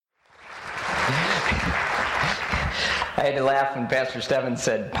I had to laugh when Pastor Steven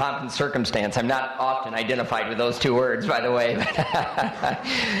said pomp and circumstance. I'm not often identified with those two words, by the way.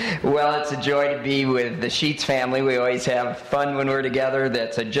 Well, it's a joy to be with the Sheets family. We always have fun when we're together.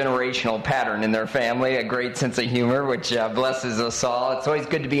 That's a generational pattern in their family, a great sense of humor, which blesses us all. It's always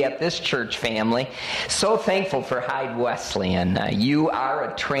good to be at this church family. So thankful for Hyde Wesleyan. You are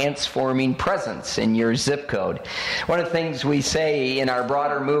a transforming presence in your zip code. One of the things we say in our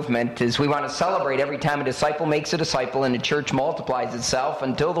broader movement is we want to celebrate every time a disciple makes a disciple and the church multiplies itself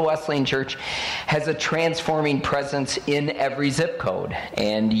until the Wesleyan Church has a transforming presence in every zip code.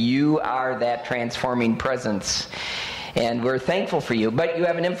 And you are that transforming presence. And we're thankful for you. But you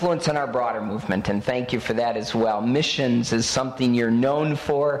have an influence on our broader movement, and thank you for that as well. Missions is something you're known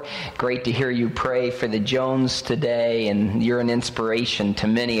for. Great to hear you pray for the Jones today, and you're an inspiration to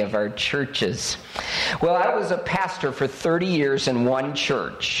many of our churches. Well, I was a pastor for 30 years in one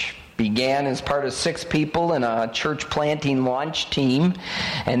church. Began as part of 6 people in a church planting launch team,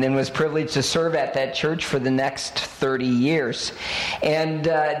 and then was privileged to serve at that church for the next 30 years. And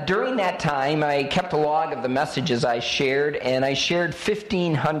during that time, I kept a log of the messages I shared, and I shared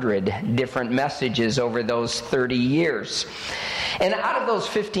 1,500 different messages over those 30 years. And out of those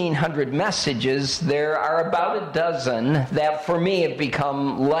 1,500 messages, there are about a dozen that for me have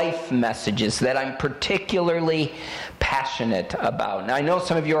become life messages that I'm particularly passionate about. Now, I know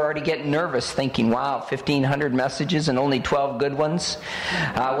some of you are already getting nervous thinking, wow, 1,500 messages and only 12 good ones?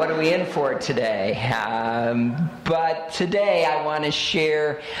 What are we in for today? But today I want to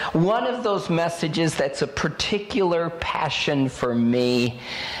share one of those messages that's a particular passion for me,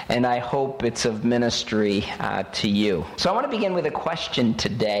 and I hope it's of ministry to you. So I want to begin with a question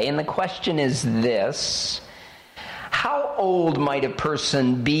today, and the question is this: how old might a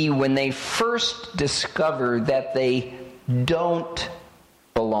person be when they first discover that they don't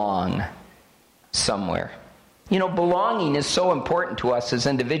belong somewhere? You know, belonging is so important to us as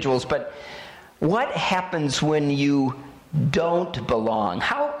individuals, but what happens when you don't belong?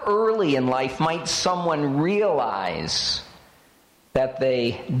 How early in life might someone realize that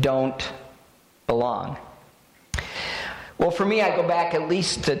they don't belong? Well, for me, I go back at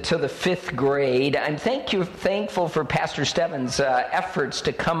least to the 5th grade. I'm thankful for Pastor Steven's efforts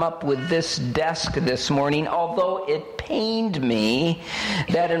to come up with this desk this morning, although it pained me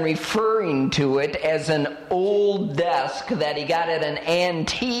that in referring to it as an old desk that he got at an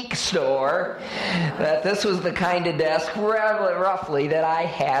antique store, that this was the kind of desk roughly that I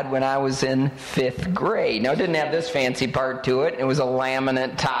had when I was in 5th grade. Now, it didn't have this fancy part to it. It was a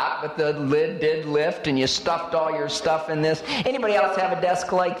laminate top, but the lid did lift, and you stuffed all your stuff in this. Anybody else have a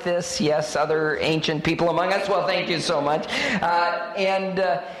desk like this? Yes, other ancient people among us? Well, thank you so much.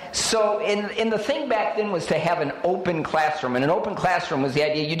 So the thing back then was to have an open classroom. And an open classroom was the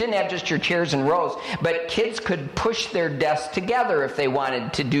idea you didn't have just your chairs and rows, but kids could push their desks together if they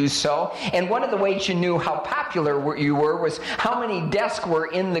wanted to do so. And one of the ways you knew how popular you were was how many desks were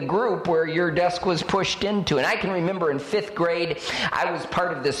in the group where your desk was pushed into. And I can remember in 5th grade, I was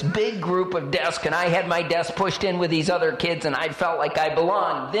part of this big group of desks, and I had my desk pushed in with these other kids, and I felt like I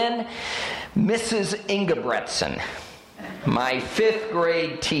belonged. Then Mrs. Ingebretson, my 5th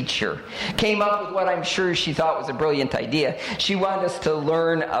grade teacher, came up with what I'm sure she thought was a brilliant idea. She wanted us to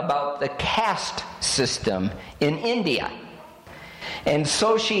learn about the caste system in India. And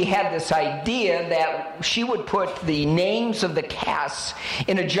so she had this idea that she would put the names of the castes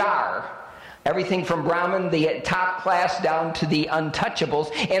in a jar, everything from Brahmin, the top class, down to the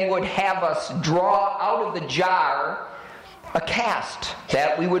untouchables, and would have us draw out of the jar a caste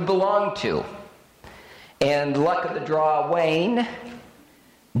that we would belong to. And luck of the draw, Wayne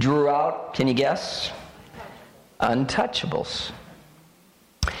drew out, can you guess? Untouchables.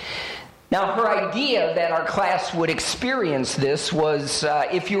 Now, her idea that our class would experience this was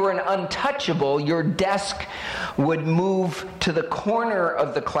if you were an untouchable, your desk would move to the corner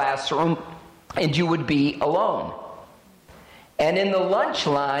of the classroom and you would be alone. And in the lunch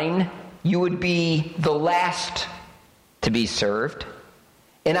line, you would be the last to be served.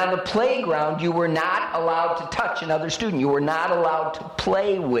 And on the playground, you were not allowed to touch another student. You were not allowed to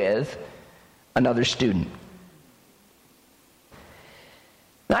play with another student.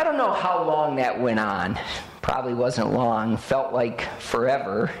 Now, I don't know how long that went on. Probably wasn't long. Felt like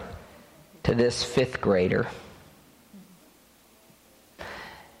forever to this 5th grader.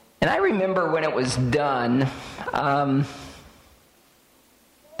 And I remember when it was done,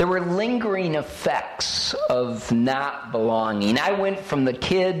 there were lingering effects of not belonging. I went from the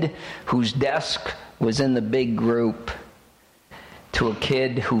kid whose desk was in the big group to a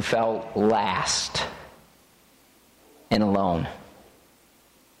kid who felt last and alone.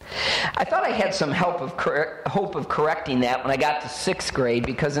 I thought I had some hope of correcting that when I got to 6th grade,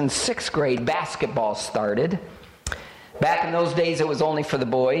 because in 6th grade, basketball started. Back in those days, it was only for the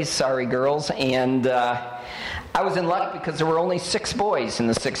boys. Sorry, girls. And I was in luck because there were only 6 boys in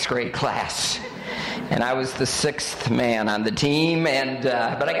the 6th grade class. And I was the 6th man on the team.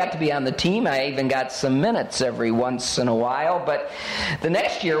 But I got to be on the team. I even got some minutes every once in a while. But the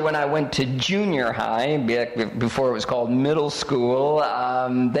next year when I went to junior high, before it was called middle school,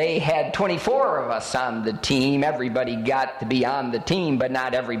 they had 24 of us on the team. Everybody got to be on the team, but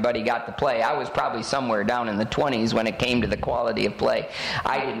not everybody got to play. I was probably somewhere down in the 20s when it came to the quality of play.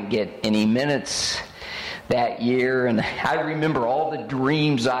 I didn't get any minutes that year, and I remember all the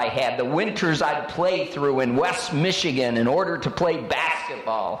dreams I had, the winters I'd play through in West Michigan in order to play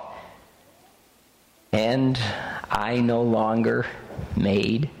basketball. And I no longer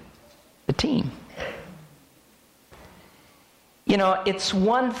made the team. You know, it's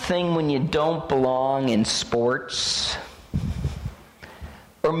one thing when you don't belong in sports,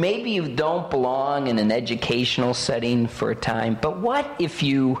 or maybe you don't belong in an educational setting for a time, but what if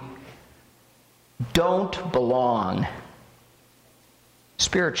you don't belong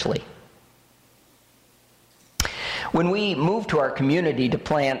spiritually? When we moved to our community to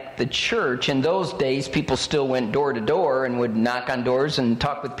plant the church, in those days people still went door to door and would knock on doors and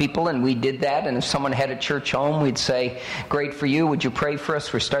talk with people, and we did that. And if someone had a church home, we'd say, "Great for you, would you pray for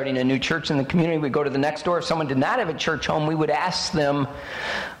us? We're starting a new church in the community." We'd go to the next door. If someone did not have a church home, we would ask them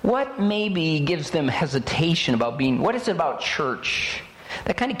what maybe gives them hesitation about what is it about church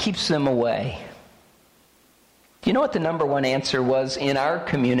that kind of keeps them away. Do you know what the number one answer was in our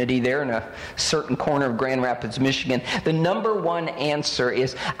community there in a certain corner of Grand Rapids, Michigan? The number one answer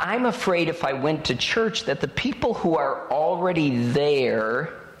is, I'm afraid if I went to church that the people who are already there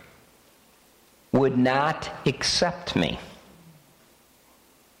would not accept me.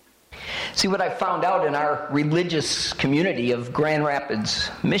 See, what I found out in our religious community of Grand Rapids,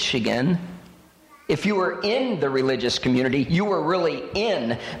 Michigan, if you were in the religious community, you were really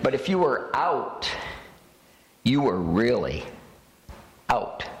in, but if you were out, you were really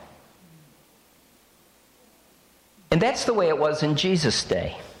out. And that's the way it was in Jesus'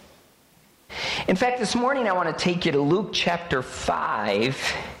 day. In fact, this morning I want to take you to Luke chapter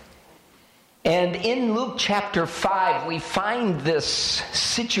 5. And in Luke chapter 5, we find this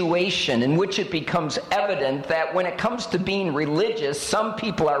situation in which it becomes evident that when it comes to being religious, some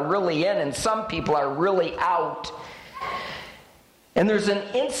people are really in and some people are really out. And there's an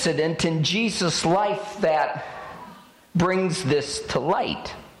incident in Jesus' life that brings this to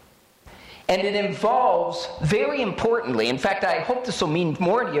light. And it involves, very importantly, in fact, I hope this will mean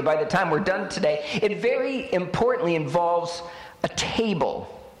more to you by the time we're done today, it very importantly involves a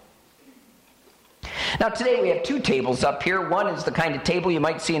table. Now today we have 2 tables up here. One is the kind of table you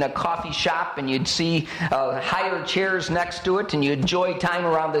might see in a coffee shop, and you'd see higher chairs next to it, and you enjoy time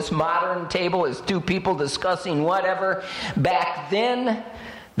around this modern table as 2 people discussing whatever. Back then,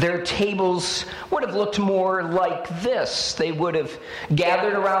 their tables would have looked more like this. They would have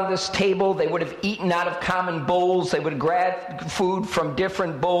gathered around this table. They would have eaten out of common bowls. They would have grabbed food from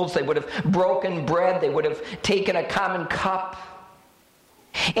different bowls. They would have broken bread. They would have taken a common cup.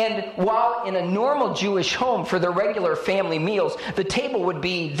 And while in a normal Jewish home for their regular family meals, the table would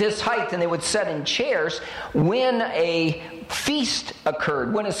be this height and they would sit in chairs, when a feast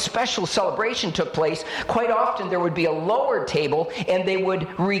occurred, when a special celebration took place, quite often there would be a lower table and they would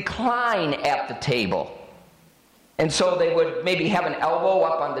recline at the table. And so they would maybe have an elbow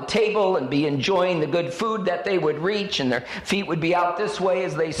up on the table and be enjoying the good food that they would reach, and their feet would be out this way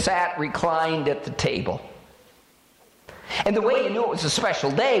as they sat reclined at the table. And the way you knew it was a special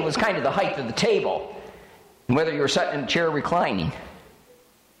day was kind of the height of the table, and whether you were sitting in a chair or reclining.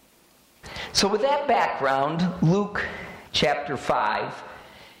 So with that background, Luke chapter 5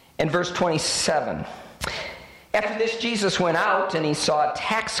 and verse 27. After this, Jesus went out and he saw a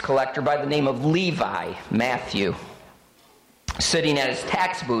tax collector by the name of Levi, Matthew, sitting at his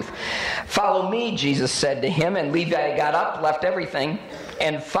tax booth. "Follow me," Jesus said to him, and Levi got up, left everything,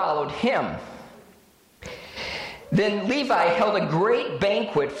 and followed him. Then Levi held a great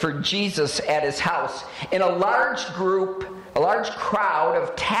banquet for Jesus at his house, and a large crowd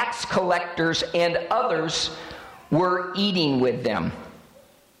of tax collectors and others were eating with them.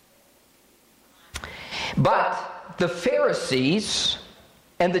 But the Pharisees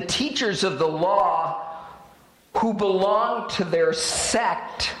and the teachers of the law who belonged to their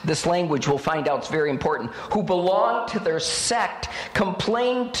sect, this language we'll find out is very important, who belonged to their sect,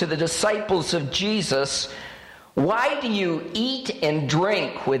 complained to the disciples of Jesus, "Why do you eat and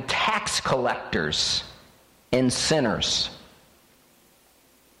drink with tax collectors and sinners?"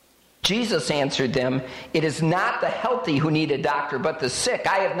 Jesus answered them, "It is not the healthy who need a doctor, but the sick.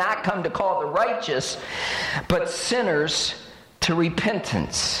 I have not come to call the righteous, but sinners to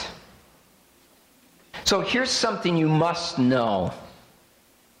repentance." So here's something you must know.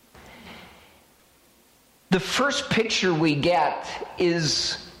 The first picture we get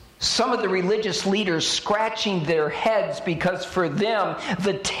is some of the religious leaders scratching their heads because for them,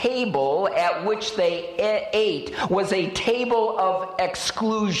 the table at which they ate was a table of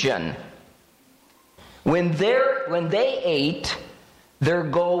exclusion. When they ate, their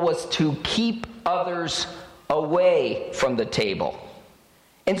goal was to keep others away from the table.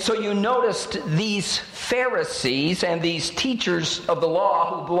 And so you noticed these Pharisees and these teachers of the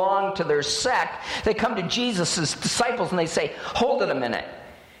law who belonged to their sect, they come to Jesus' disciples and they say, "Hold it a minute.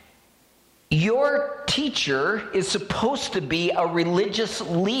 Your teacher is supposed to be a religious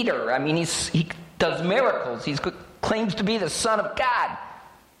leader. I mean, he does miracles. He claims to be the Son of God.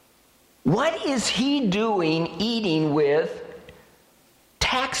 What is he doing eating with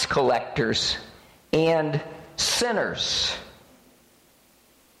tax collectors and sinners?"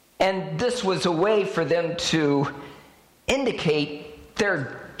 And this was a way for them to indicate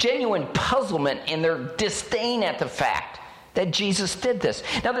their genuine puzzlement and their disdain at the fact that Jesus did this.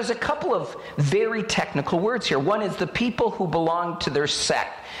 Now, there's a couple of very technical words here. One is the people who belong to their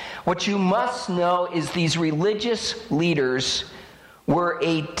sect. What you must know is these religious leaders were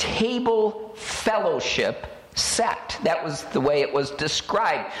a table fellowship sect. That was the way it was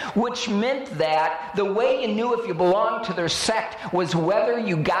described, which meant that the way you knew if you belonged to their sect was whether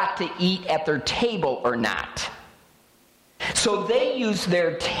you got to eat at their table or not. So they used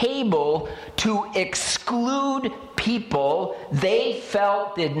their table to exclude people they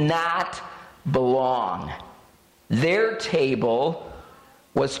felt did not belong. Their table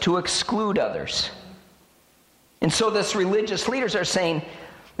was to exclude others. And so these religious leaders are saying,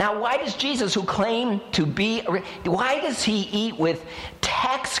 now why does Jesus, who claimed to be, why does he eat with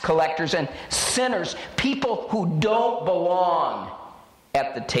tax collectors and sinners, people who don't belong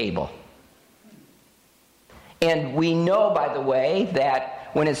at the table? And we know, by the way, that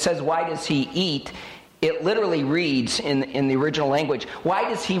when it says, why does he eat, it literally reads in the original language, why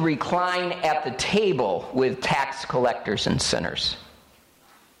does he recline at the table with tax collectors and sinners?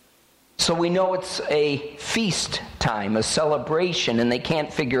 So we know it's a feast time, a celebration, and they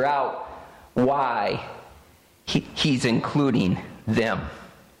can't figure out why he's including them.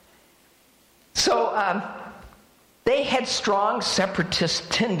 So they had strong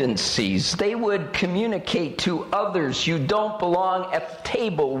separatist tendencies. They would communicate to others, you don't belong at the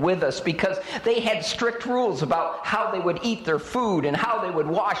table with us, because they had strict rules about how they would eat their food and how they would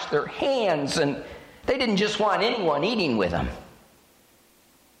wash their hands, and they didn't just want anyone eating with them.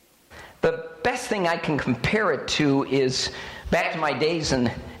 The best thing I can compare it to is back to my days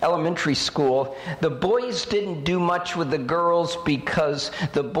in elementary school. The boys didn't do much with the girls because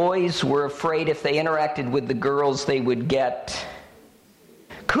the boys were afraid if they interacted with the girls, they would get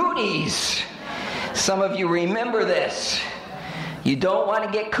cooties. Some of you remember this. You don't want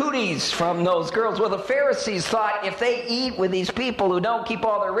to get cooties from those girls. Well, the Pharisees thought if they eat with these people who don't keep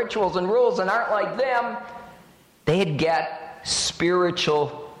all their rituals and rules and aren't like them, they'd get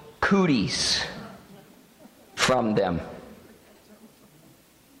spiritual cooties from them.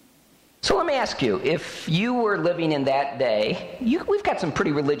 So let me ask you, if you were living in that day, we've got some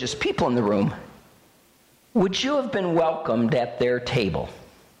pretty religious people in the room. Would you have been welcomed at their table?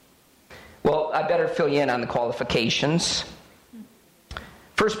 Well, I better fill you in on the qualifications.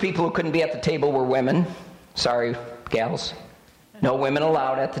 First people who couldn't be at the table were women. Sorry, gals. No women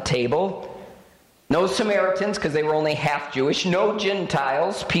allowed at the table. No Samaritans, because they were only half Jewish. No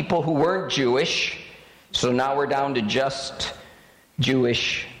Gentiles, people who weren't Jewish. So now we're down to just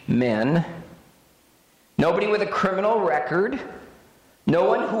Jewish men. Nobody with a criminal record. No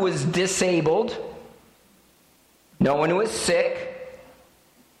one who was disabled. No one who was sick.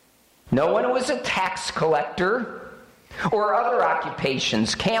 No one who was a tax collector. Or other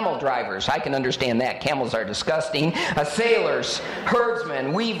occupations, camel drivers, I can understand that. Camels are disgusting. Sailors,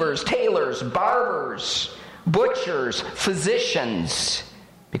 herdsmen, weavers, tailors, barbers, butchers, physicians,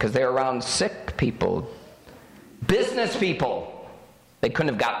 because they're around sick people. Business people. They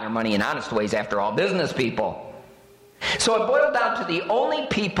couldn't have gotten their money in honest ways after all. Business people. So it boiled down to the only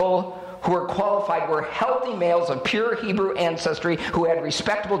people who were qualified were healthy males of pure Hebrew ancestry who had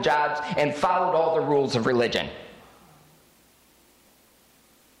respectable jobs and followed all the rules of religion.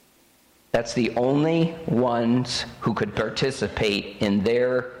 That's the only ones who could participate in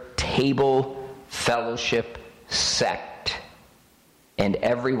their table fellowship sect. And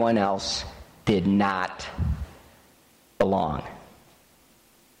everyone else did not belong.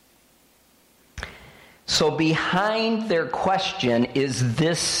 So behind their question is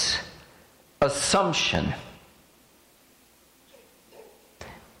this assumption.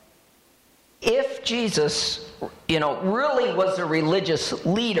 If Jesus, really was a religious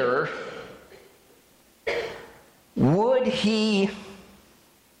leader, would he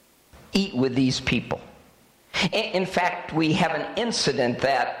eat with these people? In fact, we have an incident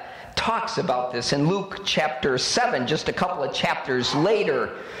that talks about this in Luke chapter 7, just a couple of chapters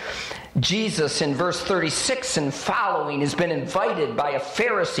later. Jesus, in verse 36 and following, has been invited by a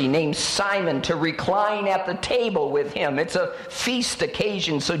Pharisee named Simon to recline at the table with him. It's a feast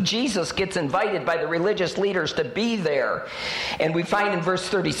occasion, so Jesus gets invited by the religious leaders to be there. And we find in verse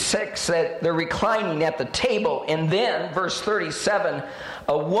 36 that they're reclining at the table. And then, verse 37,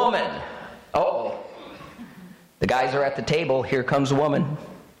 a woman. The guys are at the table. Here comes a woman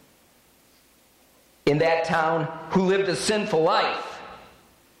in that town who lived a sinful life.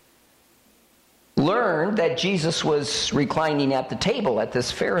 Learned that Jesus was reclining at the table at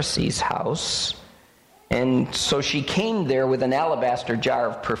this Pharisee's house. And so she came there with an alabaster jar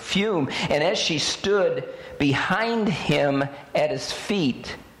of perfume. And as she stood behind him at his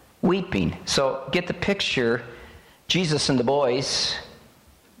feet, weeping. So get the picture. Jesus and the boys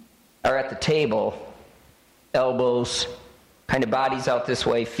are at the table. Elbows, kind of bodies out this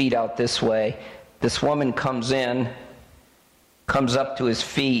way, feet out this way. This woman comes in, comes up to his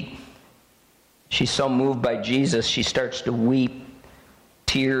feet. She's so moved by Jesus, she starts to weep.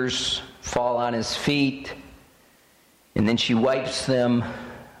 Tears fall on his feet. And then she wipes them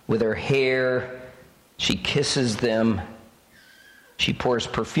with her hair. She kisses them. She pours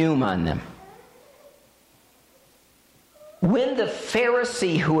perfume on them. When the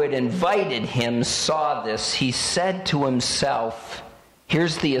Pharisee who had invited him saw this, he said to himself,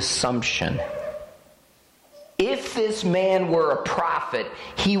 here's the assumption. If this man were a prophet,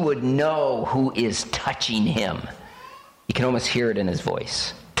 he would know who is touching him. You can almost hear it in his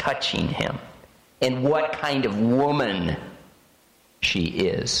voice. Touching him. And what kind of woman she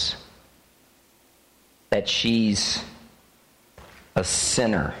is. That she's a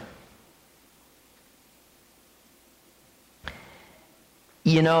sinner.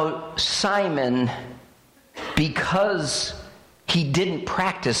 Simon, because he didn't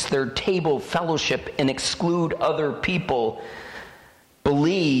practice their table fellowship and exclude other people,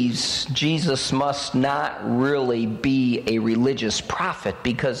 believes Jesus must not really be a religious prophet,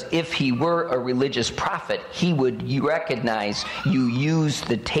 because if he were a religious prophet, he would recognize you use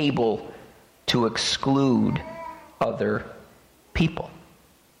the table to exclude other people.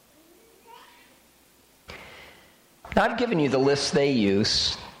 Now, I've given you the list they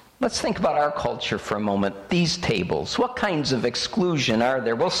use. Let's think about our culture for a moment. These tables, what kinds of exclusion are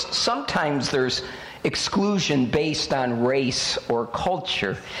there? Well, sometimes there's exclusion based on race or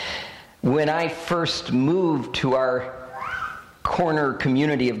culture. When I first moved to our corner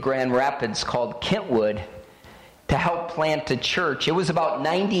community of Grand Rapids called Kentwood to help plant a church, it was about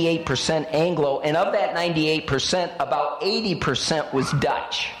 98% Anglo, and of that 98%, about 80% was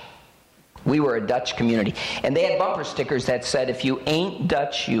Dutch. We were a Dutch community. And they had bumper stickers that said, if you ain't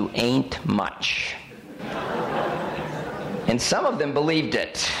Dutch, you ain't much. And some of them believed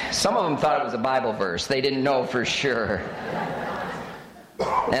it. Some of them thought it was a Bible verse. They didn't know for sure.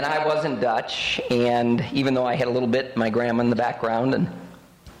 And I wasn't Dutch, and even though I had a little bit, my grandma in the background, and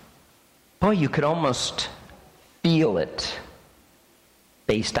boy, you could almost feel it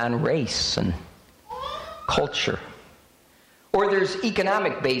based on race and culture. Or there's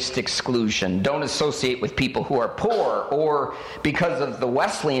economic-based exclusion. Don't associate with people who are poor. Or because of the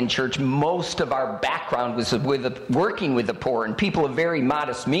Wesleyan Church, most of our background was with working with the poor and people of very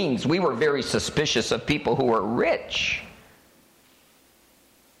modest means. We were very suspicious of people who were rich.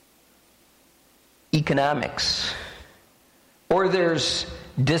 Economics. Or there's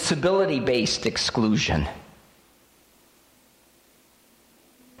disability-based exclusion.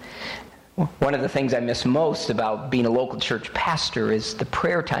 One of the things I miss most about being a local church pastor is the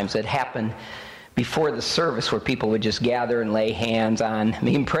prayer times that happen before the service where people would just gather and lay hands on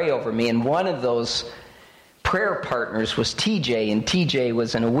me and pray over me. And one of those prayer partners was TJ, and TJ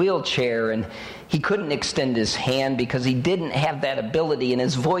was in a wheelchair, and he couldn't extend his hand because he didn't have that ability, and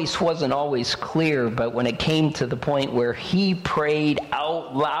his voice wasn't always clear. But when it came to the point where he prayed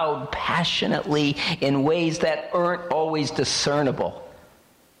out loud, passionately, in ways that aren't always discernible,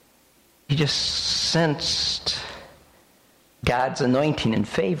 you just sensed God's anointing and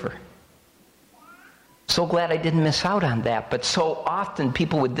favor. So glad I didn't miss out on that. But so often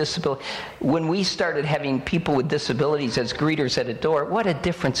people with disability, when we started having people with disabilities as greeters at a door, what a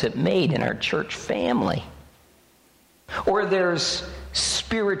difference it made in our church family. Or there's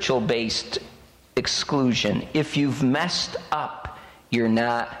spiritual-based exclusion. If you've messed up, you're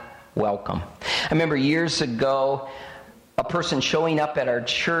not welcome. I remember years ago, a person showing up at our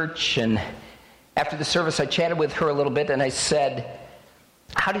church, and after the service I chatted with her a little bit, and I said,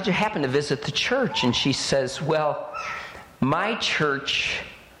 "How did you happen to visit the church?" And she says, "Well, my church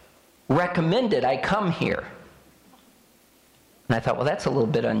recommended I come here." And I thought, well, that's a little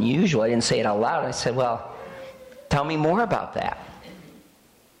bit unusual. I didn't say it out loud. I said, "Well, tell me more about that."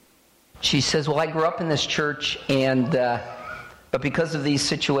 She says, "Well, I grew up in this church, and but because of these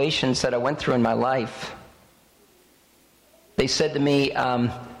situations that I went through in my life, they said to me,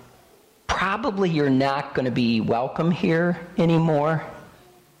 probably you're not going to be welcome here anymore.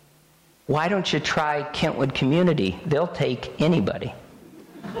 Why don't you try Kentwood Community? They'll take anybody."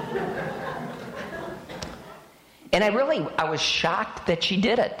 And I was shocked that she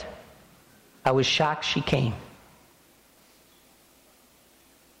did it. I was shocked she came.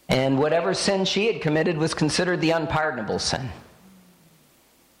 And whatever sin she had committed was considered the unpardonable sin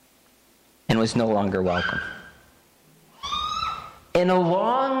and was no longer welcome. And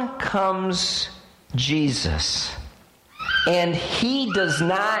along comes Jesus, and he does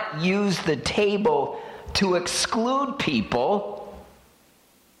not use the table to exclude people.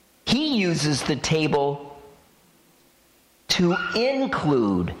 He uses the table to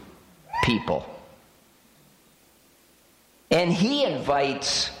include people. And he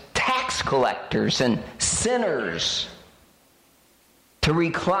invites tax collectors and sinners to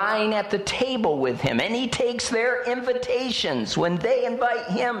recline at the table with him. And he takes their invitations when they invite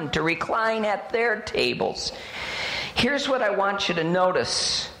him to recline at their tables. Here's what I want you to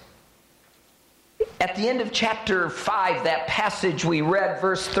notice. At the end of chapter 5, that passage we read,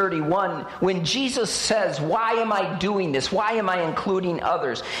 verse 31, when Jesus says, "Why am I doing this? Why am I including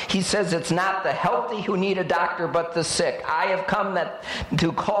others?" He says, "It's not the healthy who need a doctor, but the sick. I have come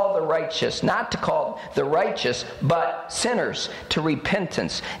to call the righteous," not to call the righteous, but sinners to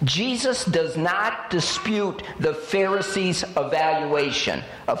repentance. Jesus does not dispute the Pharisees' evaluation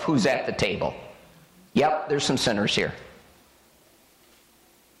of who's at the table. Yep, there's some sinners here.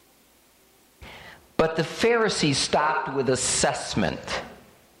 But the Pharisees stopped with assessment,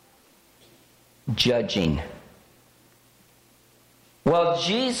 judging. Well,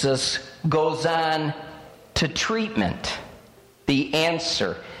 Jesus goes on to treatment, the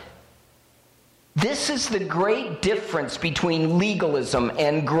answer. This is the great difference between legalism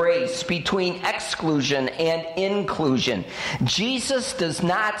and grace, between exclusion and inclusion. Jesus does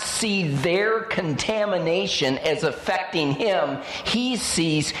not see their contamination as affecting him. He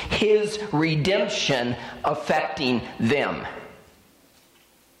sees his redemption affecting them.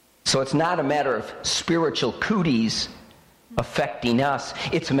 So it's not a matter of spiritual cooties affecting us.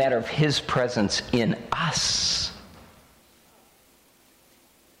 It's a matter of his presence in us,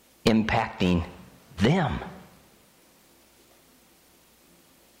 impacting them.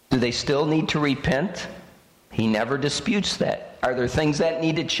 Do they still need to repent? He never disputes that. Are there things that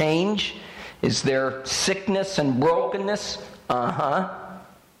need to change? Is there sickness and brokenness?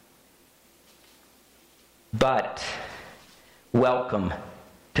 But welcome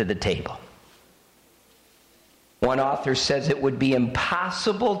to the table. One author says it would be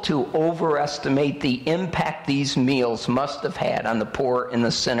impossible to overestimate the impact these meals must have had on the poor and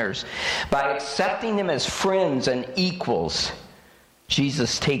the sinners. By accepting them as friends and equals,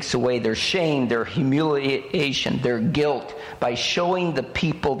 Jesus takes away their shame, their humiliation, their guilt, by showing the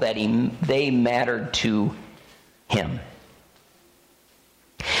people that they mattered to him.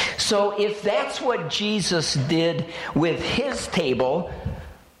 So if that's what Jesus did with his table,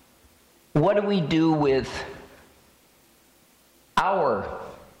 what do we do with our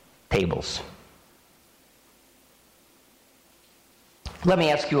tables? Let me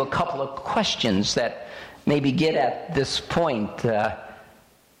ask you a couple of questions that maybe get at this point.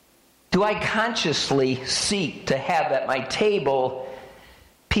 Do I consciously seek to have at my table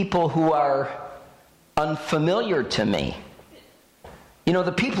people who are unfamiliar to me? You know,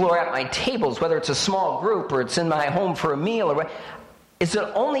 the people who are at my tables, whether it's a small group or it's in my home for a meal, or what, is it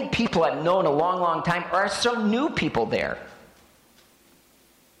only people I've known a long, long time, or are some new people there?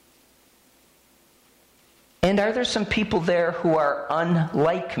 And are there some people there who are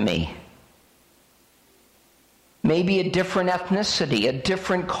unlike me? Maybe a different ethnicity, a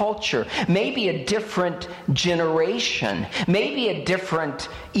different culture, maybe a different generation, maybe a different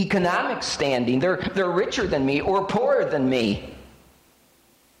economic standing. They're richer than me or poorer than me.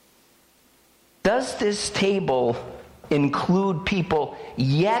 Does this table include people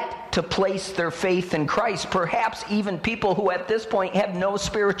yet to place their faith in Christ? Perhaps even people who at this point have no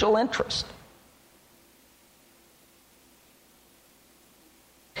spiritual interest.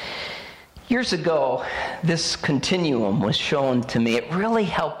 Years ago, this continuum was shown to me. It really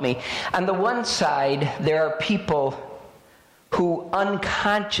helped me. On the one side, there are people who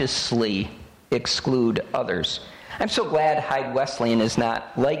unconsciously exclude others. I'm so glad Hyde Wesleyan is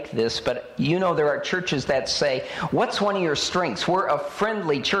not like this, but there are churches that say, what's one of your strengths? We're a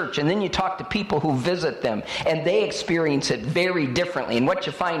friendly church. And then you talk to people who visit them, and they experience it very differently. And what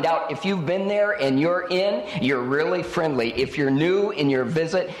you find out, if you've been there and you're really friendly. If you're new in your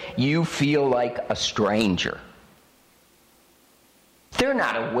visit, you feel like a stranger. They're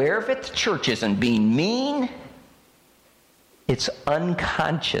not aware of it. The church isn't being mean. It's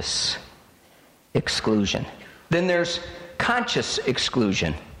unconscious exclusion. Then there's conscious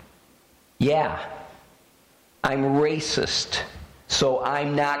exclusion. Yeah, I'm racist, so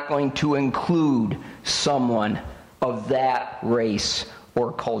I'm not going to include someone of that race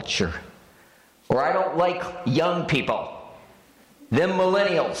or culture. Or I don't like young people. Them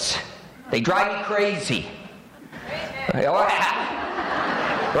millennials, they drive me crazy. Or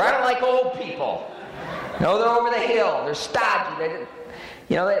I don't like old people. They're over the hill. They're stodgy.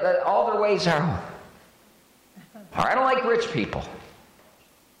 All their ways are... Or I don't like rich people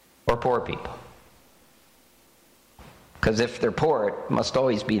or poor people. Because if they're poor, it must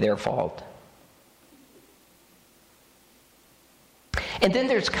always be their fault. And then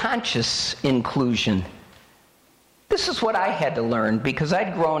there's conscious inclusion. This is what I had to learn because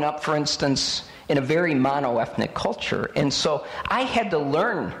I'd grown up, for instance, in a very mono-ethnic culture. And so I had to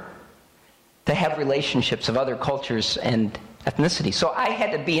learn to have relationships of other cultures and ethnicity. So I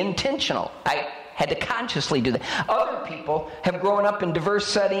had to be intentional. I had to consciously do that. Other people have grown up in diverse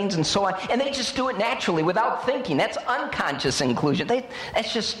settings and so on, and they just do it naturally without thinking. That's unconscious inclusion.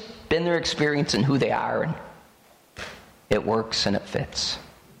 That's just been their experience and who they are, and it works and it fits.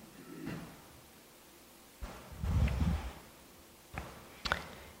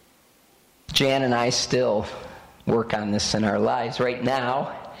 Jan and I still work on this in our lives. Right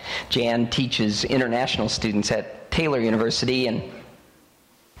now, Jan teaches international students at Taylor University, and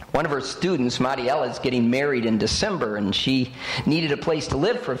one of her students, Mariella, is getting married in December, and she needed a place to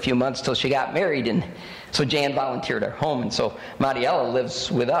live for a few months till she got married, and so Jan volunteered her home, and so Mariella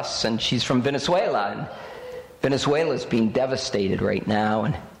lives with us, and she's from Venezuela, and Venezuela's being devastated right now,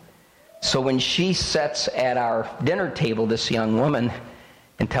 and so when she sits at our dinner table, this young woman,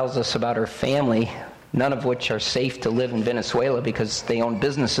 and tells us about her family, none of which are safe to live in Venezuela because they own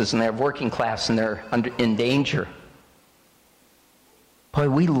businesses and they're working class and they're in danger. Boy,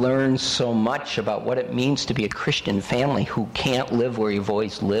 we learn so much about what it means to be a Christian family who can't live where you've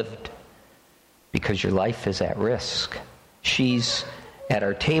always lived because your life is at risk. She's at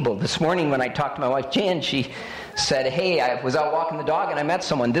our table. This morning when I talked to my wife, Jan, she said, hey, I was out walking the dog and I met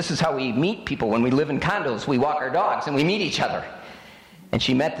someone. This is how we meet people when we live in condos. We walk our dogs and we meet each other. And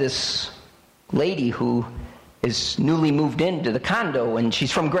she met this lady who is newly moved into the condo, and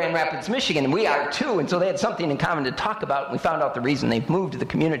she's from Grand Rapids, Michigan, and we are too, and so they had something in common to talk about, and we found out the reason they've moved to the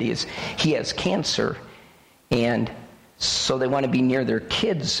community is he has cancer, and so they want to be near their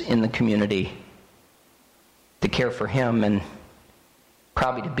kids in the community to care for him and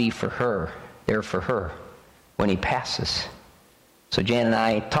probably to be there for her when he passes. So Jan and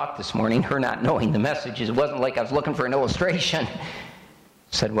I talked this morning, her not knowing the message. It wasn't like I was looking for an illustration.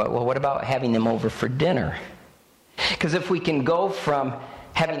 Said, well, what about having them over for dinner? Because if we can go from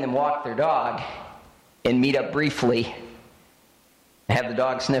having them walk their dog and meet up briefly, have the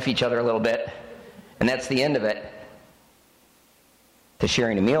dog sniff each other a little bit, and that's the end of it, to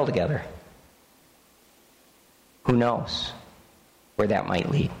sharing a meal together, who knows where that might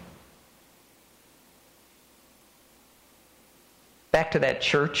lead. Back to that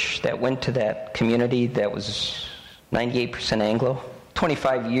church that went to that community that was 98% Anglo.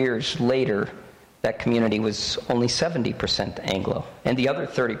 25 years later, that community was only 70% Anglo, and the other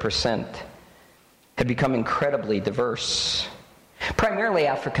 30% had become incredibly diverse. Primarily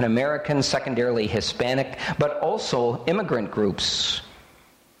African American, secondarily Hispanic, but also immigrant groups.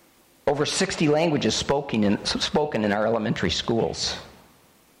 Over 60 languages spoken in our elementary schools.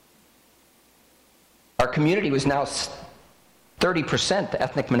 Our community was now 30%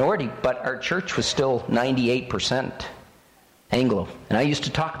 ethnic minority, but our church was still 98% Anglo. And I used to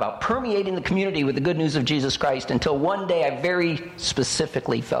talk about permeating the community with the good news of Jesus Christ until one day I very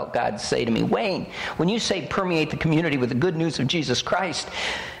specifically felt God say to me, Wayne, when you say permeate the community with the good news of Jesus Christ,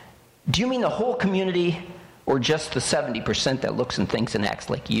 do you mean the whole community or just the 70% that looks and thinks and acts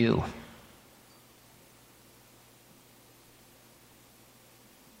like you?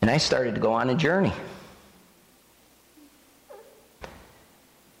 And I started to go on a journey.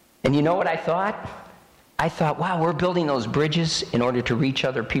 And you know what I thought? I thought, wow, we're building those bridges in order to reach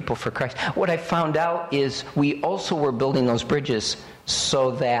other people for Christ. What I found out is we also were building those bridges so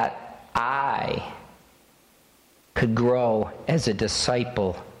that I could grow as a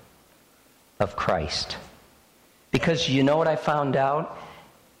disciple of Christ. Because you know what I found out?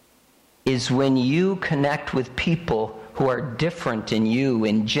 Is when you connect with people who are different in you,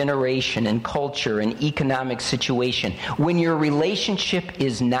 in generation, in culture, in economic situation, when your relationship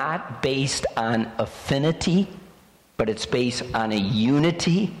is not based on affinity, but it's based on a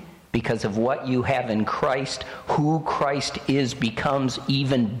unity because of what you have in Christ, who Christ is becomes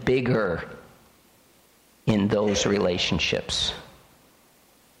even bigger in those relationships.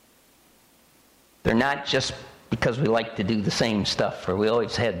 They're not just because we like to do the same stuff or we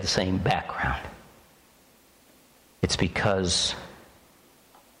always had the same background. It's because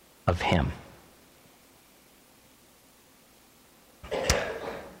of Him.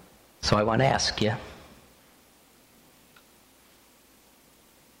 So I want to ask you,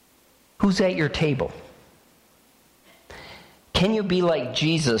 who's at your table? Can you be like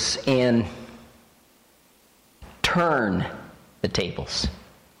Jesus and turn the tables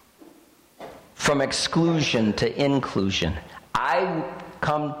from exclusion to inclusion? I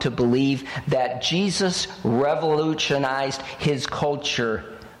come to believe that Jesus revolutionized his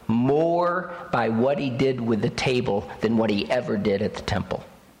culture more by what he did with the table than what he ever did at the temple.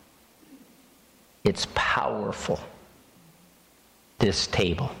 It's powerful, this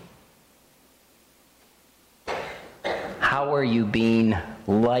table. How are you being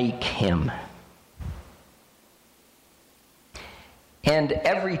like him? And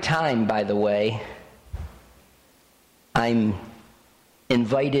every time, by the way, I'm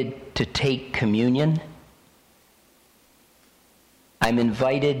invited to take communion, I'm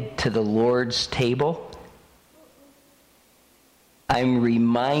invited to the Lord's table, I'm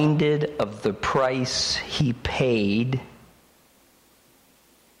reminded of the price he paid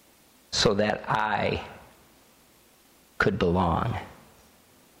so that I could belong.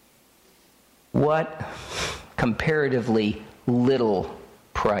 What comparatively little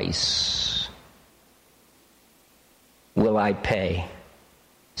price will I pay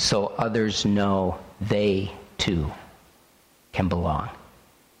so others know they too can belong?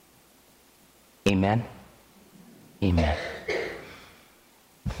 Amen? Amen.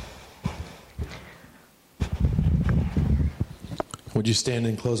 Would you stand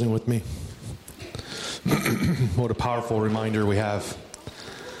in closing with me? What a powerful reminder we have.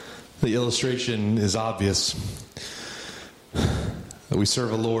 The illustration is obvious. That we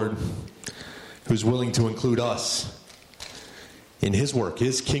serve a Lord who's willing to include us in his work,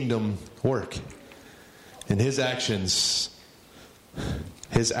 his kingdom work, in his actions.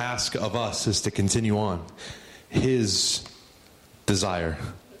 His ask of us is to continue on. His desire,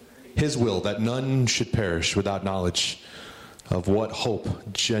 his will, that none should perish without knowledge of what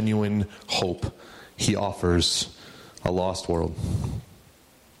hope, genuine hope, he offers a lost world.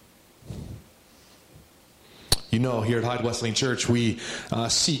 You know, here at Hyde Wesleyan Church, we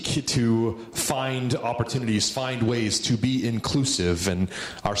seek to find opportunities, find ways to be inclusive, and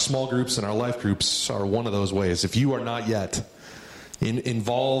our small groups and our life groups are one of those ways. If you are not yet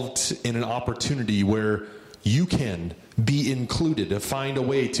involved in an opportunity where you can be included, to find a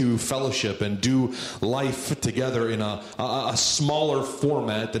way to fellowship and do life together in a smaller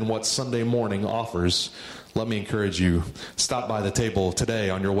format than what Sunday morning offers, let me encourage you, stop by the table today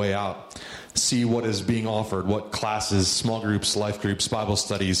on your way out. See what is being offered, what classes, small groups, life groups, Bible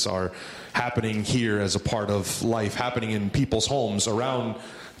studies are happening here as a part of life, happening in people's homes, around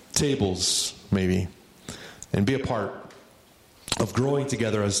tables maybe, and be a part of growing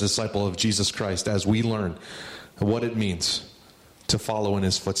together as a disciple of Jesus Christ as we learn what it means to follow in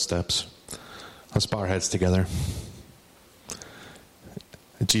his footsteps. Let's bow our heads together.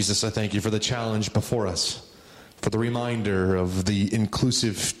 Jesus, I thank you for the challenge before us, for the reminder of the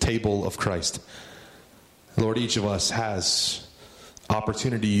inclusive table of Christ. Lord, each of us has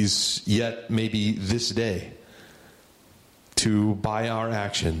opportunities yet maybe this day to, by our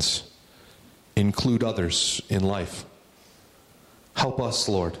actions, include others in life. Help us,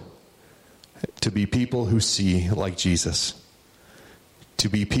 Lord, to be people who see like Jesus, to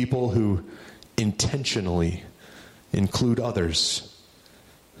be people who intentionally include others,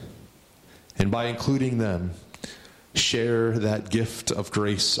 and by including them, share that gift of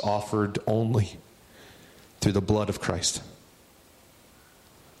grace offered only through the blood of Christ.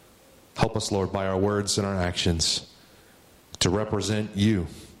 Help us, Lord, by our words and our actions to represent you.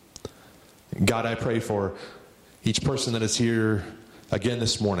 God, I pray for each person that is here again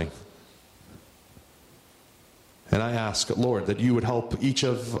this morning. And I ask, Lord, that you would help each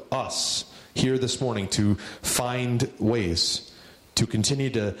of us here this morning to find ways, to continue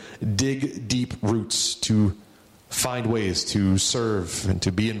to dig deep roots, to find ways to serve and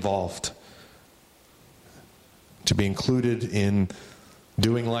to be involved, to be included in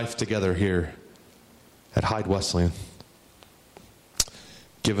doing life together here at Hyde Wesleyan.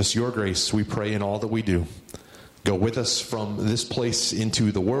 Give us your grace, we pray, in all that we do. Go with us from this place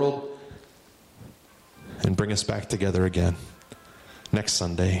into the world and bring us back together again next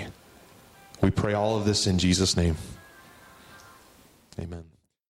Sunday. We pray all of this in Jesus' name. Amen.